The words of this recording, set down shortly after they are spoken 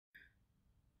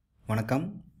வணக்கம்,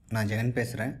 நான் ஜெகன்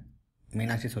பேசுகிறேன்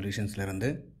மீனாட்சி சொல்யூஷன்ஸ்லேருந்து.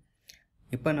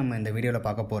 இப்போ நம்ம இந்த வீடியோவில்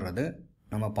பார்க்க போகிறது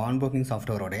நம்ம பான் புரோக்கிங்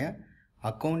சாஃப்ட்வேரோடைய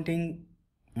அக்கௌண்டிங்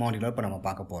மாடியூலை இப்போ நம்ம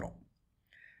பார்க்க போகிறோம்.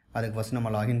 அதுக்கு ஃபஸ்ட்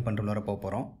நம்ம லாகின் பண்ணுற வர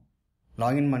போகிறோம்.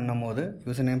 லாகின் பண்ணும்போது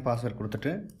யூசர் நேம் பாஸ்வேர்ட்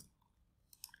கொடுத்துட்டு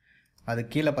அது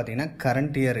கீழே பார்த்தீங்கன்னா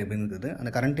கரண்ட் இயர் எப்படின்னு இருக்குது.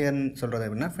 அந்த கரண்ட் இயர்னு சொல்கிறது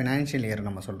எப்படின்னா ஃபினான்ஷியல் இயர்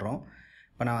நம்ம சொல்கிறோம்.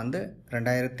 இப்போ நான் வந்து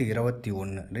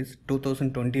 2021 இஸ்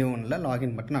 2021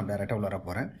 லாகின் பண்ணிட்டு நான் டேரெக்டாக உள்ளார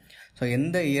போகிறேன். ஸோ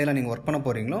எந்த இயரில் நீங்கள் ஒர்க் பண்ண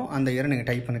போகிறீங்களோ அந்த இயரை நீங்கள்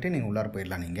டைப் பண்ணிவிட்டு நீங்கள் உள்ளார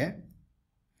போயிடலாம். நீங்கள்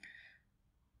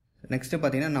நெக்ஸ்ட்டு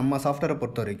பார்த்தீங்கன்னா நம்ம சாஃப்ட்வேரை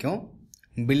பொறுத்த வரைக்கும்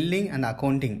பில்லிங் அண்ட்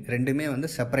அக்கௌண்டிங் ரெண்டுமே வந்து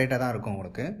செப்பரேட்டாக தான் இருக்கும்.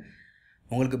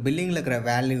 உங்களுக்கு பில்லிங்கில் இருக்கிற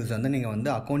வேல்யூஸ் வந்து நீங்கள்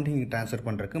வந்து அக்கௌண்டிங் ட்ரான்ஸ்ஃபர்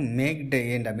பண்ணுறதுக்கு மேக் த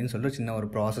எண்ட் அப்படின்னு சொல்லிட்டு சின்ன ஒரு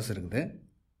ப்ராசஸ் இருக்குது.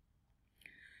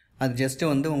 அது ஜஸ்ட்டு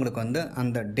வந்து உங்களுக்கு வந்து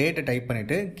அந்த டேட்டை டைப்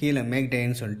பண்ணிவிட்டு கீழே மேக்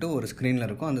டேன்னு சொல்லிட்டு ஒரு ஸ்க்ரீனில்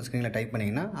இருக்கும். அந்த ஸ்க்ரீனில் டைப்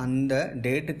பண்ணிங்கன்னா அந்த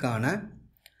டேட்டுக்கான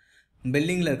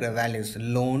பில்லிங்கில் இருக்கிற வேல்யூஸ்,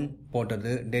 லோன்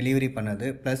போட்டது, டெலிவரி பண்ணது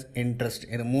ப்ளஸ் இன்ட்ரெஸ்ட்,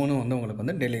 இது மூணும் வந்து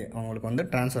உங்களுக்கு வந்து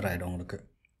ட்ரான்ஸ்ஃபர் ஆகிடும். உங்களுக்கு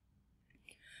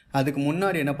அதுக்கு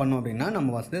முன்னாடி என்ன பண்ணோம் அப்படின்னா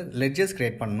நம்ம வந்து லெட்ஜர்ஸ்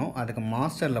க்ரியேட் பண்ணணும். அதுக்கு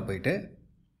மாஸ்டரில் போய்ட்டு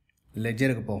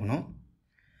லெட்ஜருக்கு போகணும்.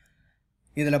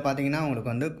 இதில் பார்த்தீங்கன்னா உங்களுக்கு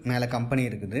வந்து மேலே கம்பெனி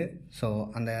இருக்குது. ஸோ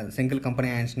அந்த சிங்கிள் கம்பெனி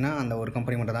ஆயிடுச்சுன்னா அந்த ஒரு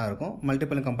கம்பெனி மட்டும் தான் இருக்கும்.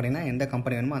 மல்டிபிள் கம்பெனினா எந்த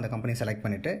கம்பெனி வேணுமோ அந்த கம்பெனி செலக்ட்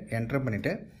பண்ணிவிட்டு என்டர்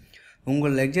பண்ணிவிட்டு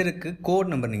உங்கள் லெட்ஜருக்கு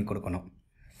கோட் நம்பர் நீங்கள் கொடுக்கணும்.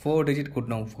 4 டிஜிட்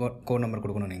கோட் நம்பர்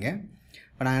கொடுக்கணும் நீங்கள்.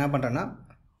 இப்போ நான் என்ன பண்ணுறேன்னா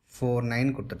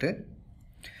 49 கொடுத்துட்டு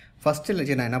ஃபஸ்ட்டு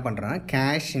லெட்ஜர் நான் என்ன பண்ணுறேன்னா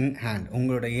கேஷ் இன் ஹேண்ட்,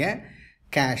 உங்களுடைய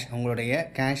கேஷ்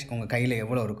உங்கள் கையில்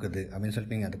எவ்வளோ இருக்குது அப்படின்னு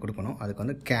சொல்லிட்டு நீங்கள் அது கொடுக்கணும். அதுக்கு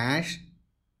வந்து கேஷ்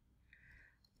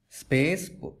ஸ்பேஸ்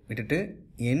விட்டுட்டு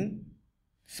இன்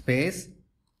ஸ்பேஸ்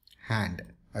ஹேண்ட்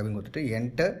அப்படின்னு கொடுத்துட்டு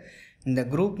என்டர். இந்த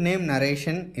குரூப் நேம்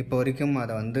நரேஷன் இப்போ வரைக்கும்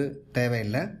அதை வந்து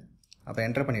தேவையில்லை. அப்போ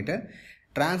என்டர் பண்ணிவிட்டு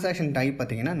ட்ரான்சாக்ஷன் டைப்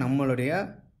பார்த்திங்கன்னா நம்மளுடைய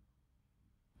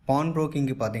பான்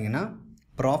புரோக்கிங்கு பார்த்தீங்கன்னா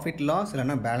ப்ராஃபிட் லாஸ்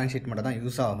இல்லைனா பேலன்ஸ் ஷீட் மட்டும் தான்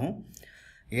யூஸ் ஆகும்.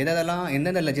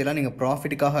 எந்தெந்த லெட்ஜர்லாம் நீங்கள்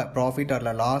ப்ராஃபிட்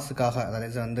அல்ல லாஸுக்காக,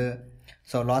 அதாவது வந்து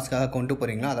லாஸ்க்காக கொண்டு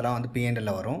போகிறீங்களோ அதெல்லாம் வந்து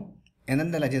P&L வரும்.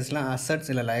 எந்தெந்த லெட்ஜர்ஸ்லாம் அசட்ஸ்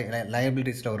இல்லை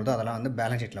லயபிலிட்டிஸில் வருதோ அதெல்லாம் வந்து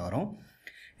பேலன்ஸ் ஷீட்டில் வரும்.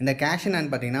 இந்த கேஷ் இன் ஹேண்ட்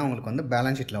பார்த்தீங்கன்னா உங்களுக்கு வந்து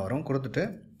பேலன்ஸ் ஷீட்டில் வரும். கொடுத்துட்டு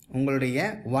உங்களுடைய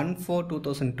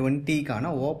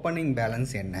 1/4/2020க்கான ஓப்பனிங்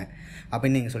பேலன்ஸ் என்ன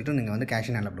அப்படின்னு நீங்கள் சொல்லிட்டு நீங்கள் வந்து கேஷ்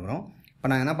இன் ஹேண்டில் கொடுக்குறோம். இப்போ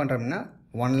நான் என்ன பண்ணுறேன்னா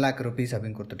 1 lakh rupees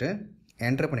அப்படின்னு கொடுத்துட்டு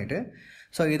என்டர் பண்ணிவிட்டு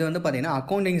ஸோ இது வந்து பார்த்திங்கன்னா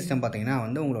அக்கௌண்டிங் சிஸ்டம் பார்த்திங்கன்னா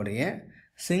வந்து உங்களுடைய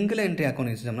சிங்கிள் என்ட்ரி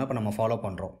அக்கௌண்டிங் சிஸ்டம்லாம் இப்போ நம்ம ஃபாலோ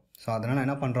பண்ணுறோம். ஸோ அதனால்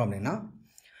என்ன பண்ணுறோம் அப்படின்னா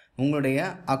உங்களுடைய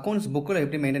அக்கௌண்ட்ஸ் புக்கில்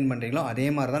எப்படி மெயின்டைன் பண்ணுறீங்களோ அதே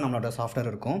மாதிரி தான் நம்மளோட சாஃப்ட்வேர்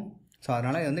இருக்கும். ஸோ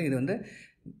அதனால் இது வந்து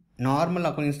நார்மல்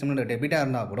அக்கௌண்டிங் சிஸ்டம்ல டெபிட்டாக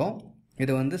இருந்தால் கூட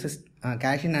இது வந்து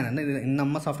கேஷ் இன் ஹேண்ட் வந்து இது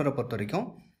நம்ம சாஃப்ட்வேரை பொறுத்த வரைக்கும்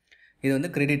இது வந்து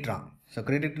கிரெடிட்ரான். ஸோ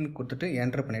கிரெடிட்னு கொடுத்துட்டு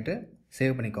என்டர் பண்ணிவிட்டு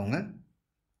சேவ் பண்ணிக்கோங்க.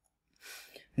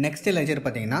 நெக்ஸ்ட் லெட்ஜர்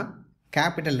பார்த்தீங்கன்னா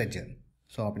கேபிட்டல் லெட்ஜர்.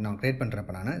 ஸோ அப்படி நான் க்ரியேட் பண்ணுறேன்.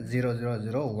 இப்போ நான்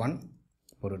 0001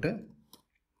 போட்டுட்டு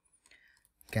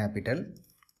கேபிட்டல்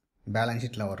பேலன்ஸ்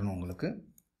ஷீட்டில் வரணும் உங்களுக்கு.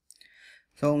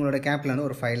 ஸோ உங்களோட கேபிட்டல் வந்து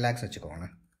ஒரு 5 lakhs வச்சுக்கோங்க.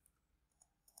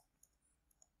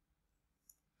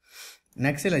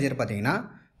 நெக்ஸ்ட் லெட்ஜர் பார்த்தீங்கன்னா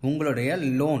உங்களுடைய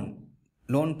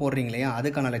லோன் போடுறீங்க இல்லையா,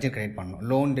 அதுக்கான லெட்ஜர் க்ரியேட் பண்ணணும்.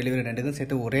 லோன் டெலிவரி ரெண்டுக்கும்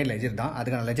சேர்த்து ஒரே லெட்ஜர் தான்,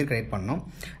 அதுக்கான லெட்ஜர் க்ரியேட் பண்ணணும்.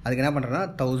 அதுக்கு என்ன பண்ணுறேன்னா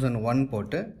 1001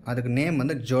 போட்டு அதுக்கு நேம்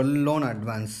வந்து ஜொல் லோன்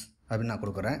அட்வான்ஸ் அப்படின்னு நான்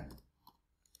கொடுக்குறேன்.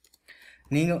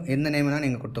 நீங்கள் எந்த நேம்னால்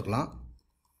நீங்கள் கொடுத்துக்கலாம்.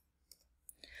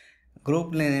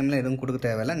 குரூப் நேமில் எதுவும் கொடுக்க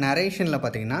தேவையில்லை. நரேஷனில்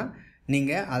பார்த்தீங்கன்னா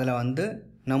நீங்கள் அதில் வந்து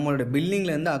நம்மளோட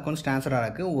பில்லிங்லேருந்து அக்கௌண்ட்ஸ் ட்ரான்ஸ்ஃபர்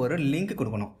ஆகிறதுக்கு ஒரு லிங்க்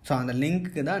கொடுக்கணும். ஸோ அந்த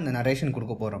லிங்க்கு தான் இந்த நரேஷன்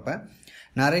கொடுக்க போகிறப்ப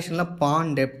நரேஷனில்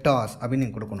பான் டெப்டாஸ் அப்படின்னு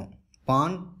நீங்கள் கொடுக்கணும்.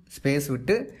 பான் ஸ்பேஸ்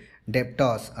விட்டு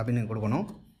டெப்டாஸ் அப்படின்னு நீங்கள் கொடுக்கணும்.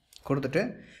 கொடுத்துட்டு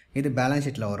இது பேலன்ஸ்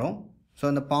ஷீட்டில் வரும். ஸோ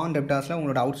அந்த பான் டெப்டாஸில்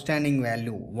உங்களோட அவுட்ஸ்டாண்டிங்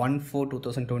வேல்யூ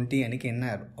 1/4/2020 அன்றைக்கி என்ன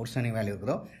அவுட்ஸ்டாண்டிங் வேல்யூ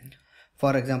இருக்குதோ,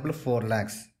 ஃபார் எக்ஸாம்பிள் 4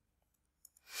 lakhs,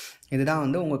 இதுதான்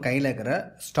வந்து உங்கள் கையில் இருக்கிற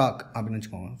ஸ்டாக் அப்படின்னு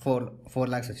வச்சுக்கோங்க. 4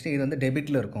 lakhs வச்சுட்டு இது வந்து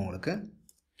டெபிட்டில் இருக்கும் உங்களுக்கு.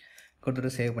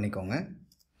 கொடுத்துட்டு சேவ் பண்ணிக்கோங்க.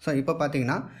 ஸோ இப்போ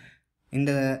பார்த்தீங்கன்னா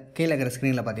இந்த கீழே இருக்கிற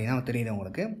ஸ்க்ரீனில் பார்த்தீங்கன்னா தெரியுது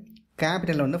உங்களுக்கு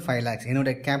கேபிட்டலில் வந்து 5 lakhs.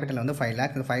 என்னோடய கேபிட்டல் வந்து 5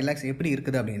 lakhs. இந்த 5 lakhs எப்படி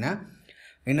இருக்குது அப்படின்னா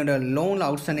என்னோடய லோனில்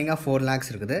அவுட்ஸ்டாண்டிங்காக 4 lakhs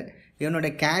இருக்குது.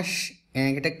 என்னோடய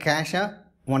என்கிட்ட கேஷாக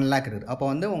 1 lakh இருக்குது. அப்போ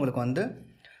வந்து உங்களுக்கு வந்து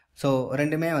ஸோ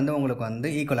ரெண்டுமே வந்து உங்களுக்கு வந்து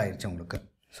ஈக்குவல் ஆகிடுச்சு உங்களுக்கு.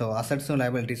 ஸோ அசட்ஸும்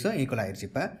லைபிலிட்டிஸும் ஈக்குவல் ஆகிடுச்சு.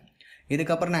 இப்போ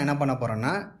இதுக்கப்புறம் நான் என்ன பண்ண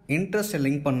போகிறேன்னா இன்ட்ரெஸ்ட்டை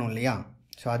லிங்க் பண்ணணும் இல்லையா.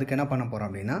 ஸோ அதுக்கு என்ன பண்ண போகிறோம்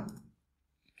அப்படின்னா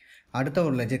அடுத்த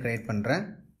ஒரு லெட்ஜர் க்ரியேட் பண்ணுறேன்.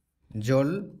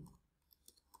 ஜொல்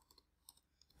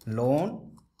லோன்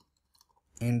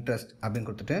இன்ட்ரெஸ்ட் அப்படின்னு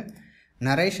கொடுத்துட்டு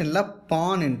நரேஷனில்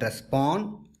பான் இன்ட்ரெஸ்ட், பான்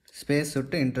ஸ்பேஸ்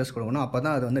விட்டு இன்ட்ரெஸ்ட் கொடுக்கணும். அப்போ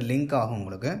தான் அது வந்து லிங்க் ஆகும்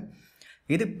உங்களுக்கு.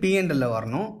 இது P&L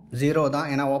வரணும். 0 தான்.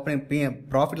 ஏன்னா ஓப்பனிங்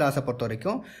ப்ராஃபிட் லாஸை பொறுத்த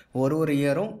வரைக்கும் ஒரு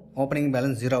இயரும் ஓப்பனிங்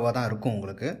பேலன்ஸ் 0வாக தான் இருக்கும்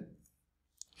உங்களுக்கு.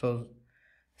 ஸோ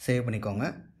சேவ் பண்ணிக்கோங்க.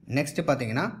 நெக்ஸ்ட்டு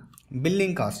பார்த்தீங்கன்னா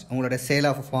பில்லிங் காஸ்ட் உங்களோட சேல்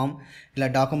ஆஃப் ஃபார்ம் இல்லை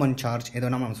டாக்குமெண்ட் சார்ஜ் எதோ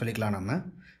நம்ம சொல்லிக்கலாம். நம்ம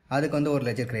அதுக்கு வந்து ஒரு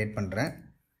லெஜர் க்ரியேட் பண்ணுறேன்.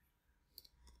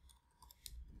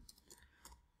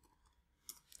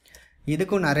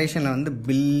 இதுக்கும் நரேஷனில் வந்து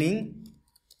பில்லிங்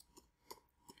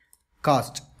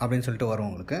காஸ்ட் அப்படின்னு சொல்லிட்டு வரும்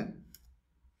உங்களுக்கு.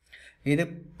 இது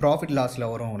ப்ராஃபிட்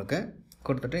லாஸில் வரும் உங்களுக்கு.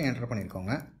 கொடுத்துட்டு என்டர்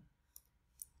பண்ணியிருக்கோங்க.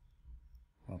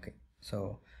 ஓகே, ஸோ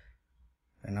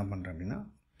என்ன பண்ணுறேன் அப்படின்னா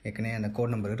ஏற்கனவே அந்த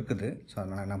கோட் நம்பர் இருக்குது. ஸோ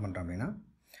அதனால் என்ன பண்ணுறேன் அப்படின்னா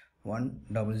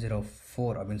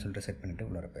 1004 அப்படின்னு சொல்லிட்டு செட் பண்ணிவிட்டு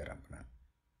உள்ளே போயிடுறேன். நான்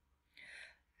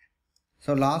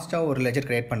ஸோ லாஸ்ட்டாக ஒரு லெஜர்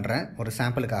க்ரியேட் பண்ணுறேன். ஒரு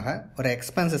சாம்பிளுக்காக ஒரு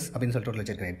எக்ஸ்பென்சஸ் அப்படின்னு சொல்லிட்டு ஒரு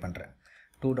லெஜர் க்ரியேட் பண்ணுறேன்.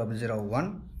 2001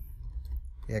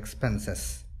 எக்ஸ்பென்சஸ்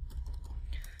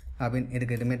அப்படின்னு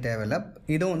இதுக்கு எதுவுமே தேவையில்லை.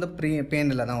 இதுவும் வந்து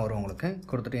பேண்டில் தான் வரும் உங்களுக்கு.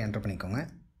 கொடுத்துட்டு என்டர் பண்ணிக்கோங்க.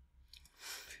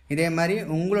 இதே மாதிரி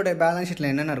உங்களுடைய பேலன்ஸ்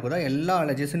ஷீட்டில் என்னென்ன இருக்குதோ எல்லா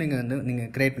லெஜர்ஸும்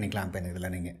நீங்கள் க்ரியேட் பண்ணிக்கலாம். இப்போ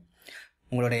இதில் நீங்கள்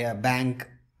உங்களுடைய பேங்க்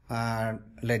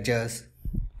லெஜர்ஸ்,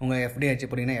 உங்கள் எஃப்டி வச்சு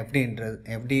போட்டிங்கன்னா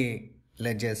எஃப்டி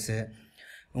லெஜர்ஸு,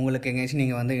 உங்களுக்கு எங்கேயாச்சும்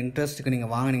நீங்கள் வந்து இன்ட்ரெஸ்ட்டுக்கு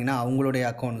நீங்கள் வாங்கினீங்கன்னா அவங்களுடைய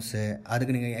அக்கௌண்ட்ஸு,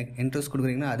 அதுக்கு நீங்கள் இன்ட்ரெஸ்ட்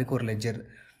கொடுக்குறீங்கன்னா அதுக்கு ஒரு லெஜர்.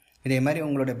 இதே மாதிரி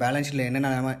உங்களுடைய பேலன்ஸ் ஷீட்டில்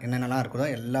என்னென்னலாம் இருக்குதோ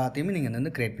எல்லாத்தையுமே நீங்கள்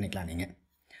வந்து க்ரியேட் பண்ணிக்கலாம் நீங்கள்.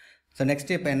 ஸோ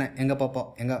நெக்ஸ்ட்டு இப்போ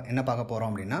என்ன பார்க்க போகிறோம்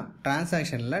அப்படின்னா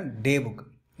ட்ரான்சாக்ஷனில் டே புக்.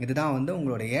 இதுதான் வந்து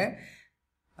உங்களுடைய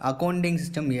அக்கௌண்டிங்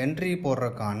சிஸ்டம் என்ட்ரி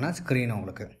போடுறதுக்கான ஸ்க்ரீன்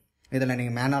உங்களுக்கு. இதில்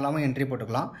நீங்கள் மேனுவலாகவும் என்ட்ரி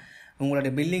போட்டுக்கலாம்.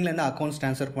 உங்களுடைய பில்லிங்லேருந்து அக்கௌண்ட்ஸ்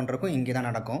ட்ரான்ஸ்ஃபர் பண்ணுறதுக்கும் இங்கே தான்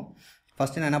நடக்கும்.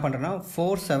 ஃபஸ்ட்டு நான் என்ன பண்ணுறேன்னா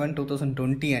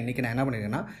 4/7/2020 அன்றைக்கி நான் என்ன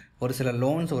பண்ணிக்கிறேன்னா ஒரு சில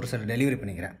லோன்ஸ் ஒரு சில டெலிவரி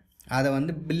பண்ணிக்கிறேன். அதை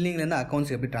வந்து பில்லிங்லேருந்து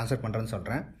அக்கௌண்ட்ஸ் எப்படி ட்ரான்ஸ்ஃபர் பண்ணுறேன்னு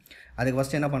சொல்கிறேன். அதுக்கு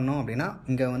ஃபஸ்ட்டு என்ன பண்ணணும் அப்படின்னா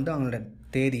இங்கே வந்து அவங்களோட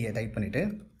தேதியை டைப் பண்ணிவிட்டு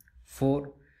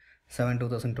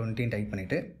 4/7/2020 டைப்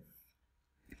பண்ணிவிட்டு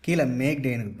கீழே மேக்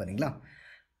டேன்னு இருக்குது பார்த்தீங்களா.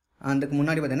 அதுக்கு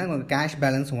முன்னாடி பார்த்தீங்கன்னா உங்களுக்கு கேஷ்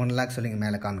பேலன்ஸ் 1 lakh சொல்லி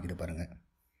மேலே காமிக்குது பாருங்கள்.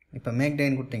 இப்போ மேக்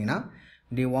டேன்னு கொடுத்தீங்கன்னா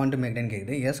டி வாண்ட் டு மேக் டேன்னு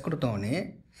கேட்குது. எஸ் கொடுத்தோடனே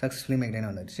சக்ஸஸ்ஃபுல்லி மேக் டேன்னு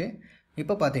வந்துடுச்சு.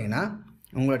 இப்போ பார்த்தீங்கன்னா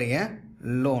உங்களுடைய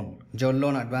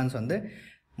லோன் அட்வான்ஸ் வந்து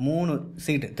 3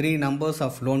 சீட்டு 3 நம்பர்ஸ்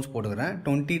ஆஃப் லோன்ஸ் போட்டுக்கிறேன்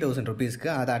 20,000 rupeesக்கு.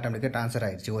 அது ஆட்டோமேட்டிக்காக ட்ரான்ஸ்ஃபர்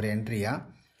ஆகிடுச்சு ஒரு என்ட்ரியாக.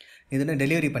 இதில்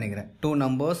டெலிவரி பண்ணிக்கிறேன் 2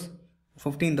 நம்பர்ஸ்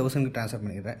 15,000க்கு ட்ரான்ஸ்ஃபர்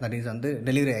பண்ணிக்கிறேன். தட் இஸ் வந்து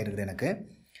டெலிவரி ஆகிருக்குது எனக்கு.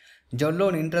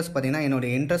 லோன் இன்ட்ரெஸ்ட் பார்த்தீங்கன்னா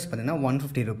என்னுடைய இன்ட்ரெஸ்ட் பார்த்தீங்கன்னா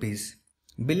 150 rupees.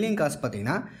 பில்லிங் காஸ்ட்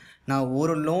பார்த்தீங்கன்னா நான்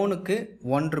ஒரு லோனுக்கு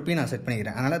 1 rupee நான் செட்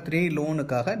பண்ணிக்கிறேன். அதனால் 3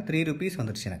 லோனுக்காக 3 rupees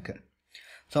வந்துடுச்சு எனக்கு.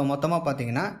 ஸோ மொத்தமாக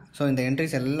பார்த்தீங்கன்னா இந்த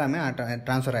என்ட்ரிஸ் எல்லாமே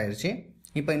ட்ரான்ஸ்ஃபர் ஆகிடுச்சு.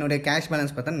 இப்போ என்னுடைய கேஷ்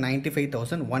பேலன்ஸ் பார்த்தா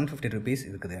 95,150 rupees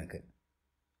இருக்குது எனக்கு.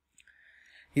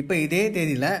 இப்போ இதே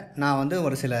தேதியில் நான் வந்து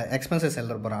ஒரு சில எக்ஸ்பென்சஸ்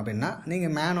எழுத போகிறேன் அப்படின்னா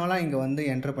நீங்கள் மேனுவலாக இங்கே வந்து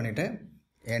என்டர் பண்ணிவிட்டு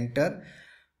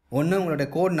ஒன்று உங்களுடைய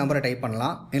கோட் நம்பரை டைப்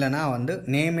பண்ணலாம், இல்லைனா வந்து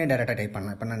நேமே டேரெக்டாக டைப்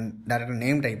பண்ணலாம். இப்போ நான் டேரெக்டாக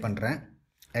நேம் டைப் பண்ணுறேன்.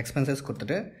 எக்ஸ்பென்சஸ்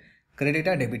கொடுத்துட்டு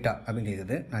கிரெடிட்டா டெபிட்டா அப்படின்னு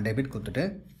கேட்குது. நான் டெபிட் கொடுத்துட்டு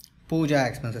பூஜா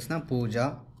எக்ஸ்பென்சஸ்னால் பூஜா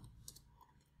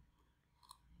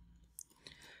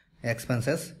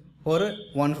எக்ஸ்பென்சஸ் ஒரு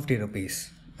 150 rupees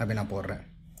அப்படி நான் போடுறேன்.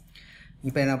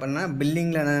 இப்போ என்ன பண்ணேன்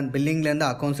பில்லிங்லேருந்து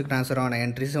அக்கௌண்ட்ஸுக்கு ட்ரான்ஸ்ஃபர் ஆன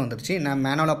என்ட்ரிஸும் வந்துடுச்சு. நான்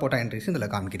மேனுவலாக போட்ட என்ட்ரிஸும்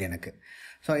இதில் காமிக்குது எனக்கு.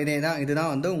 ஸோ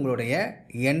இதுதான் வந்து உங்களுடைய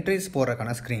என்ட்ரிஸ்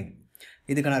போடுறதுக்கான ஸ்க்ரீன்.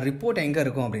 இதுக்கான ரிப்போர்ட் எங்கே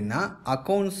இருக்கும் அப்படின்னா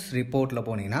அக்கௌண்ட்ஸ் ரிப்போர்ட்டில்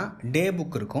போனீங்கன்னா டே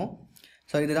புக் இருக்கும்.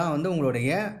 ஸோ இதுதான் வந்து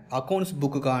உங்களுடைய அக்கௌண்ட்ஸ்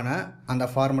புக்குக்கான அந்த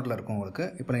ஃபார்மெட்டில் இருக்கும் உங்களுக்கு.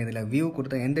 இப்போ நான் இதில் வியூ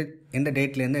கொடுத்த எந்த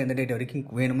டேட்லேருந்து எந்த டேட் வரைக்கும்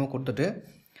வேணுமோ கொடுத்துட்டு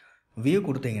வியூ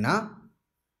கொடுத்தீங்கன்னா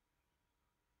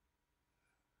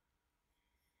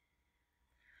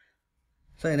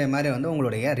ஸோ இதே மாதிரி வந்து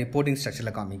உங்களுடைய ரிப்போர்ட்டிங்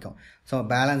ஸ்ட்ரக்சரில் காமிக்கும். ஸோ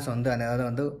பேலன்ஸ் வந்து அதாவது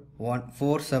வந்து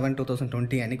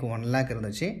 4/7/2020 அன்றைக்கி 1 lakh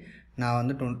இருந்துச்சு. நான்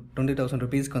வந்து 20,000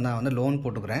 rupeesக்கு வந்து நான் வந்து லோன்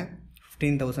போட்டுக்கிறேன்.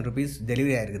 15,000 rupees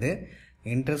டெலிவரி ஆகிருக்குது.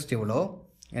 இன்ட்ரெஸ்ட் இவ்வளோ,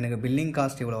 எனக்கு பில்லிங்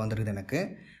காஸ்ட் இவ்வளோ வந்துருக்குது. எனக்கு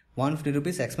 150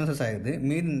 rupees எக்ஸ்பென்சஸ் ஆகிடுது.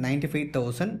 மீதி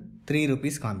 95,003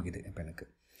 rupees காமிக்குது இப்போ எனக்கு.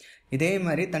 இதே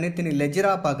மாதிரி தனித்தனி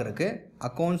லெஜராக பார்க்குறதுக்கு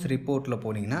அக்கௌண்ட்ஸ் ரிப்போர்ட்டில்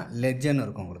போனீங்கன்னா லெஜர்னு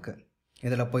இருக்கும் உங்களுக்கு.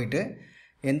 இதில் போயிட்டு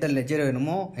எந்த லெஜர்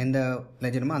வேணுமோ அந்த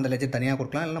லெஜர் தனியாக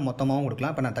கொடுக்கலாம், இல்லைனா மொத்தமாகவும்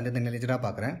கொடுக்கலாம். இப்போ நான் தனித்தனி லெஜராக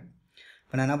பார்க்குறேன்.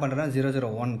 இப்போ நான் என்ன பண்ணுறேன்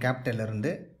 001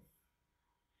 கேபிட்டல்லேருந்து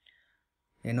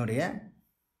என்னுடைய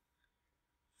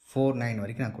 49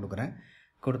 வரைக்கும் நான் கொடுக்குறேன்.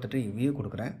 கொடுத்துட்டு வியூ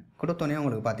கொடுக்குறேன். கொடுத்தோன்னே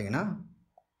உங்களுக்கு பார்த்தீங்கன்னா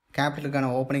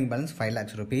கேபிட்டலுக்கான ஓப்பனிங் பேலன்ஸ் 5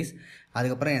 lakhs rupees.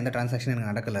 அதுக்கப்புறம் எந்த ட்ரான்சாக்ஷன்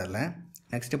எனக்கு நடக்கல இல்லை.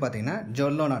 நெக்ஸ்ட்டு பார்த்தீங்கன்னா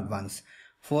லோன் அட்வான்ஸ்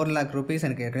 4 lakh rupees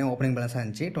எனக்கு ஏற்கனவே ஓப்பனிங் பேலன்ஸாக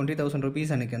இருந்துச்சு. 20,000 rupees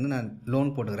அன்றைக்கி வந்து நான்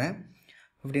லோன் போட்டுக்கிறேன்.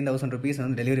 15,000 rupees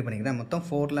வந்து டெலிவரி பண்ணிக்கிறேன். மொத்தம்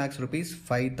 4 lakhs rupees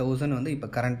 5,000 வந்து இப்போ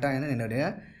கரண்ட்டாக என்னுடைய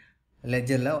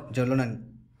லெஜரில் லோன்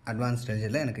அட்வான்ஸ்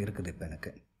லெஜரில் எனக்கு இருக்குது. இப்போ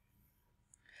எனக்கு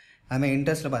அதுமாதிரி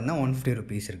இன்ட்ரெஸ்ட்டில் பார்த்தீங்கன்னா 150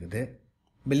 rupees இருக்குது.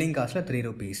 பில்லிங் காஸ்ட்டில் 3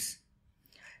 rupees,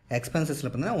 எக்ஸ்பென்சஸில்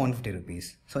பார்த்தீங்கன்னா 150 rupees.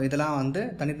 ஸோ இதெல்லாம் வந்து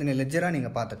தனித்தனி லெஜராக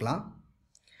நீங்கள் பார்த்துக்கலாம்.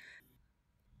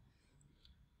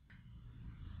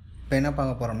 இப்போ என்ன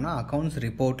பார்க்க போகிறோம்னா அக்கௌண்ட்ஸ்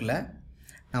ரிப்போர்ட்டில்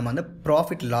நம்ம வந்து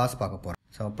ப்ராஃபிட் லாஸ் பார்க்க போகிறோம்.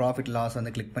 ஸோ ப்ராஃபிட் லாஸ்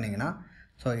வந்து கிளிக் பண்ணிங்கன்னா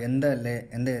ஸோ எந்த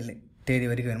தேதி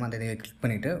வரைக்கும் வேணுமோ அந்த தேதியை கிளிக்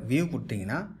பண்ணிவிட்டு வியூ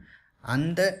கொடுத்தீங்கன்னா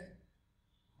அந்த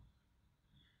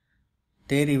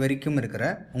தேதி வரைக்கும் இருக்கிற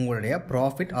உங்களுடைய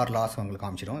ப்ராஃபிட் ஆர் லாஸ் உங்களுக்கு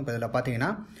காமிச்சிடும். இப்போ இதில் பார்த்தீங்கன்னா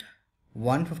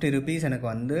 150 rupees எனக்கு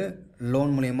வந்து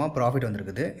லோன் மூலிமா ப்ராஃபிட்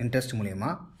வந்திருக்குது, இன்ட்ரெஸ்ட் மூலிமா.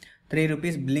 3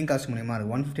 rupees பில்லிங் காஸ்ட் மூலிமா அது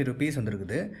 150 rupees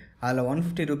வந்துருக்குது. அதில்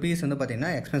 150 rupees வந்து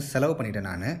பார்த்திங்கன்னா எக்ஸ்பென்ஸ் செலவு பண்ணிட்டேன்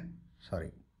நான், சாரி.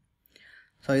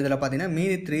 ஸோ இதில் பார்த்தீங்கன்னா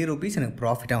மீதி 3 rupees எனக்கு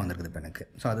ப்ராஃபிட்டாக வந்திருக்குது இப்போ எனக்கு.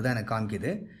 ஸோ அதுதான் எனக்கு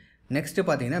காமிக்குது. நெக்ஸ்ட்டு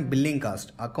பார்த்தீங்கன்னா பில்லிங்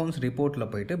காஸ்ட், அக்கௌண்ட்ஸ்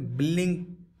ரிப்போர்ட்டில் போய்ட்டு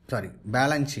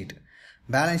பேலன்ஸ்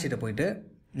ஷீட்டை போய்ட்டு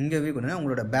இங்கே வியூ பண்ணுங்கள்,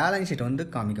 உங்களோட பேலன்ஸ் ஷீட் வந்து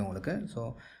காமிக்கும் உங்களுக்கு. So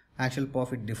actual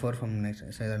profit differ from next.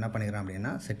 So இதில் என்ன பண்ணிக்கிறேன்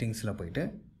அப்படின்னா செட்டிங்ஸில் போய்ட்டு,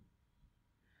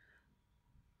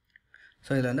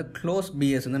 ஸோ இதில் வந்து க்ளோஸ்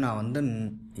பிஎஸ் வந்து நான் வந்து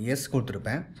எஸ்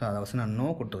கொடுத்துருப்பேன். ஸோ அதை வச்சு நான் நோ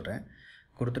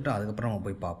கொடுத்துட்டு அதுக்கப்புறம் நம்ம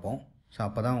போய் பார்ப்போம். ஸோ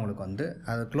அப்போ தான் உங்களுக்கு வந்து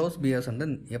அது க்ளோஸ் பிஎஸ் வந்து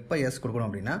எப்போ எஸ் கொடுக்கணும்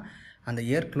அப்படின்னா அந்த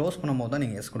இயர் க்ளோஸ் பண்ணும்போது தான்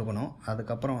நீங்கள் எஸ் கொடுக்கணும்.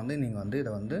 அதுக்கப்புறம் வந்து நீங்கள் வந்து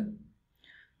இதை வந்து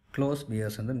க்ளோஸ்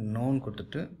பிஎஸ் வந்து நோன்னு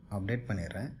கொடுத்துட்டு அப்டேட்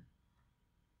பண்ணிடுறேன்.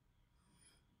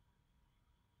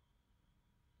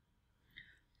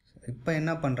 இப்போ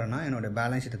என்ன பண்ணுறேன்னா என்னோடய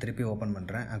பேலன்ஸ் ஷீட்டை திருப்பி ஓப்பன்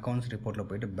பண்ணுறேன். அக்கௌண்ட்ஸ் ரிப்போர்ட்டில்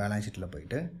போய்ட்டு பேலன்ஸ் ஷீட்டில்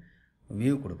போய்ட்டு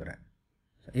வியூ கொடுக்குறேன்.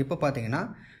 இப்போ பார்த்தீங்கன்னா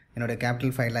என்னோடய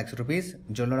capital 5 lakhs rupees,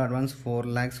 ஜுவல்லோட advance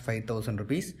 4,05,000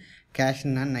 rupees, cash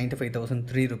நான்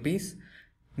 95,003 rupees,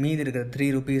 மீதி இருக்கிற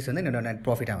 3 rupees வந்து என்னோடய நெட்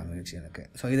ப்ராஃபிட்டாக வந்துச்சு எனக்கு.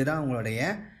 ஸோ இதுதான் உங்களுடைய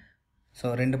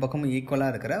ரெண்டு பக்கமும்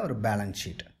ஈக்குவலாக இருக்கிற ஒரு பேலன்ஸ்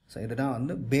ஷீட். ஸோ இதுதான்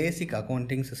வந்து பேசிக்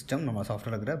அக்கௌண்டிங் சிஸ்டம், நம்ம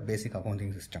சாஃப்ட்வேர் இருக்கிற பேசிக்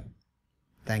அக்கௌண்டிங் சிஸ்டம்.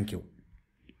 தேங்க்யூ.